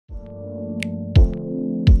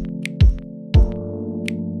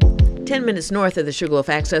10 minutes north of the Sugarloaf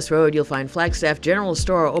Access Road, you'll find Flagstaff General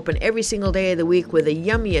Store, open every single day of the week with the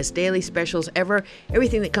yummiest daily specials ever.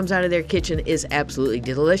 Everything that comes out of their kitchen is absolutely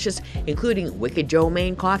delicious, including Wicked Joe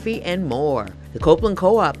Maine coffee and more. The Copeland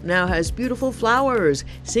Co-op now has beautiful flowers,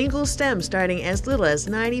 single stem starting as little as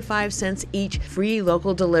 95 cents each, free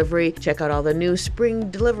local delivery. Check out all the new spring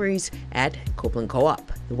deliveries at Copeland Co-op.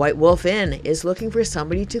 The White Wolf Inn is looking for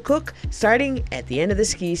somebody to cook starting at the end of the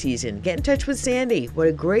ski season. Get in touch with Sandy. What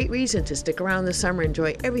a great reason to stick around this summer.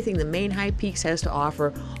 Enjoy everything the Maine High Peaks has to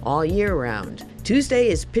offer all year round. Tuesday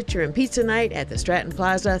is Picture and Pizza Night at the Stratton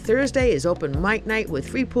Plaza. Thursday is Open Mic Night with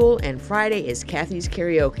free pool, and Friday is Kathy's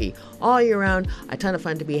Karaoke. All year round, a ton of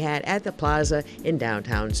fun to be had at the Plaza in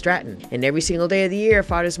downtown Stratton. And every single day of the year,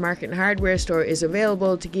 Farder's Market and Hardware Store is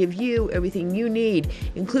available to give you everything you need,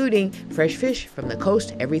 including fresh fish from the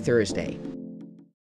coast every Thursday.